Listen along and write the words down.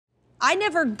I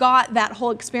never got that whole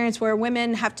experience where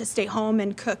women have to stay home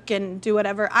and cook and do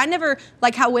whatever. I never,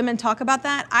 like how women talk about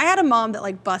that. I had a mom that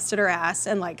like busted her ass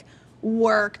and like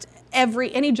worked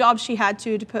any job she had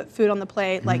to put food on the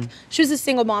plate. Like she was a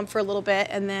single mom for a little bit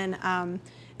and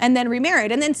then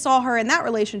remarried and then saw her in that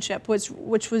relationship,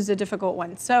 which was a difficult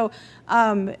one. So,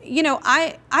 you know,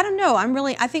 I don't know.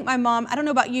 I think my mom, I don't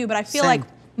know about you, but I feel like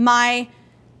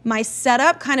my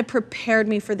setup kind of prepared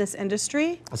me for this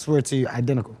industry. I swear to you,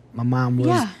 identical. My mom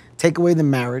was, take away the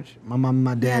marriage. My mom and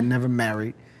my dad never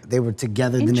married. They were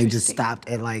together, then they just stopped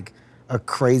at like a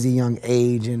crazy young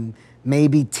age and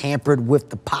maybe tampered with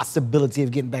the possibility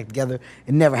of getting back together.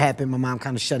 It never happened. My mom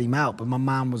kind of shut him out, but my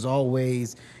mom was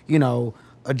always, you know,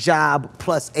 a job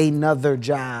plus another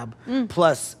job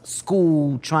plus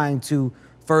school trying to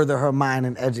further her mind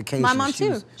and education. My mom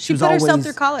too. She was put herself always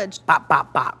through college. Bop,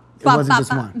 bop, bop. It wasn't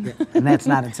just one. Yeah. And that's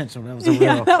not intentional. That was a real.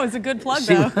 Yeah, that was a good plug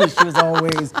though. She was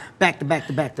always back to back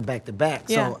to back to back to back.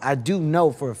 Yeah. So I do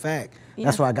know for a fact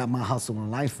that's where I got my hustle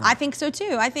in life from. I think so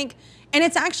too. I think, and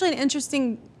it's actually an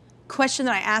interesting question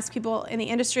that I ask people in the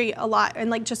industry a lot,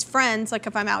 and like just friends, like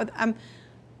if I'm out with,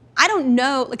 I don't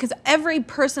know, because every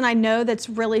person I know that's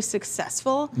really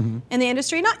successful in the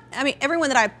industry, everyone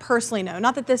that I personally know,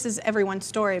 not that this is everyone's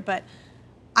story, but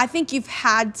I think you've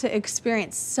had to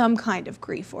experience some kind of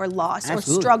grief or loss or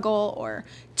struggle or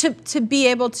to be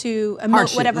able to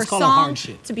emote whatever song,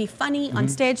 to be funny on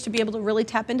stage, to be able to really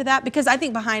tap into that. Because I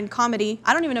think behind comedy,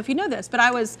 I don't even know if you know this, but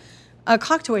I was a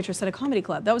cocktail waitress at a comedy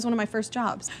club. That was one of my first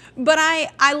jobs. But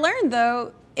I learned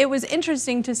though, it was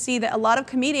interesting to see that a lot of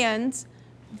comedians,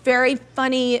 very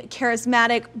funny,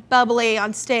 charismatic, bubbly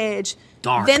on stage.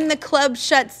 Dark. Then the club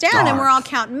shuts down and we're all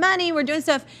counting money, we're doing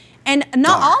stuff. And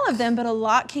not all of them, but a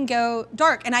lot can go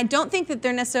dark. And I don't think that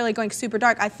they're necessarily going super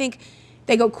dark. I think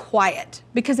they go quiet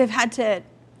because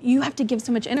you have to give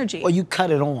so much energy. Or you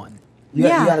cut it on. You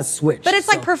got to switch. But it's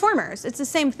like performers. It's the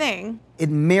same thing. It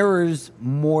mirrors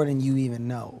more than you even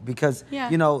know because,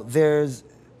 you know,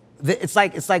 it's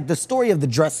like the story of the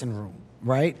dressing room,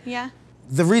 right? Yeah.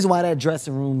 The reason why that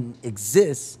dressing room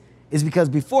exists is because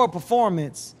before a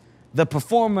performance, the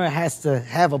performer has to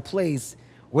have a place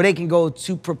where they can go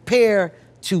to prepare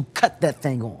to cut that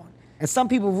thing on. And some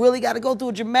people really got to go through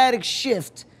a dramatic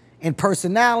shift in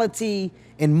personality,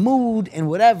 in mood, and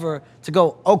whatever to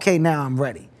go, okay, now I'm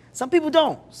ready. Some people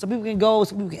don't. Some people can go,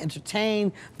 some people can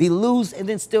entertain, be loose, and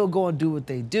then still go and do what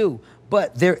they do.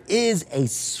 But there is a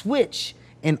switch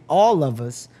in all of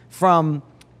us from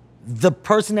the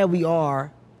person that we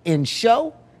are in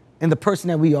show and the person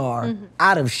that we are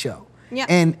out of show. Yeah.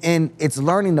 And it's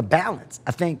learning the balance.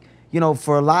 I think, you know,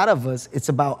 for a lot of us, it's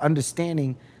about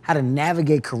understanding how to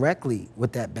navigate correctly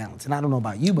with that balance. And I don't know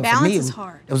about you, but for me, is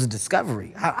hard. It was a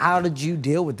discovery. How did you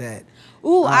deal with that?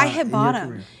 Ooh, I hit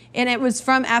bottom. And it was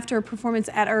from after a performance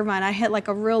at Irvine. I hit like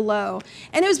a real low.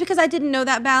 And it was because I didn't know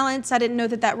that balance. I didn't know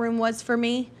that that room was for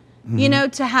me. You know,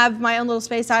 to have my own little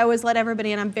space. I always let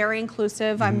everybody in. I'm very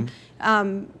inclusive. I'm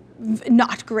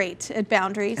not great at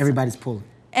boundaries. Everybody's pulling.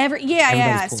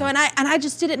 Yeah. So and I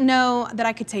just didn't know that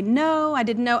I could say no. I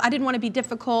didn't want to be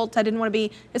difficult. I didn't want to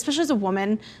be, especially as a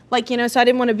woman, like, you know, so I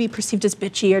didn't want to be perceived as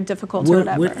bitchy or difficult or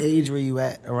whatever. What age were you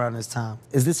at around this time?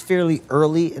 Is this fairly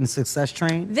early in Success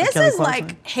Train? This is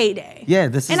like heyday. Yeah,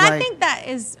 this is and I think that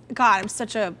is, God, I'm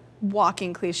such a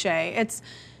walking cliche.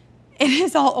 It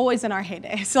is always in our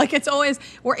heyday. So like it's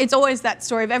always that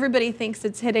story of everybody thinks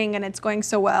it's hitting and it's going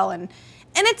so well and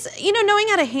it's, you know, knowing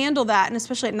how to handle that, and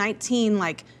especially at 19,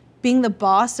 like being the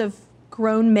boss of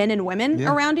grown men and women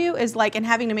around you is like, and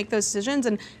having to make those decisions,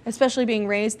 and especially being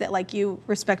raised that like you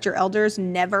respect your elders,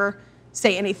 never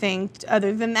say anything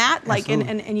other than that, like,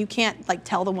 and you can't like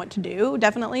tell them what to do,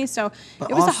 definitely. So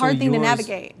it was a hard thing to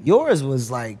navigate. Yours was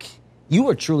like, you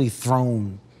were truly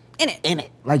thrown in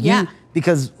it. Like you,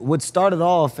 because what started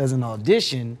off as an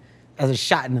audition, as a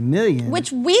shot in a million.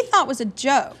 Which we thought was a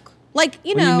joke. Like,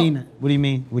 you know. What do you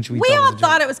mean? Which we all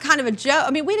thought it was kind of a joke. I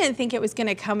mean, we didn't think it was going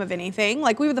to come of anything.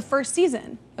 Like, we were the first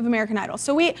season of American Idol.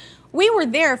 So we were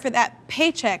there for that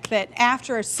paycheck that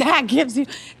after a SAG gives you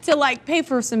to, like, pay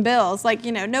for some bills. Like,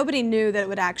 you know, nobody knew that it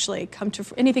would actually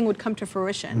anything would come to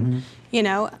fruition. You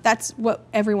know, that's what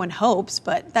everyone hopes,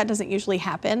 but that doesn't usually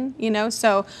happen, you know.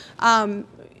 So, I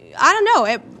don't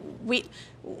know.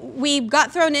 We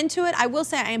got thrown into it. I will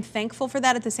say I am thankful for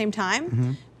that at the same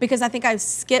time because I think I've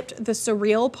skipped the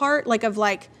surreal part, like of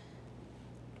like,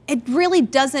 it really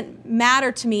doesn't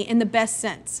matter to me in the best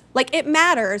sense. Like it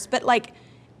matters, but like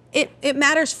it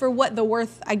matters for what the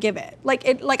worth I give it. Like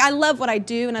I love what I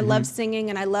do and I love singing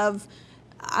and I love,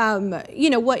 you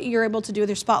know, what you're able to do with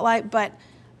your spotlight. But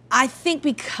I think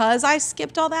because I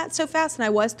skipped all that so fast and I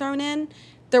was thrown in,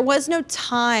 there was no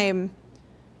time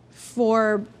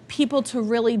for people to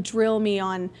really drill me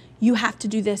on, you have to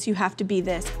do this, you have to be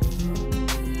this.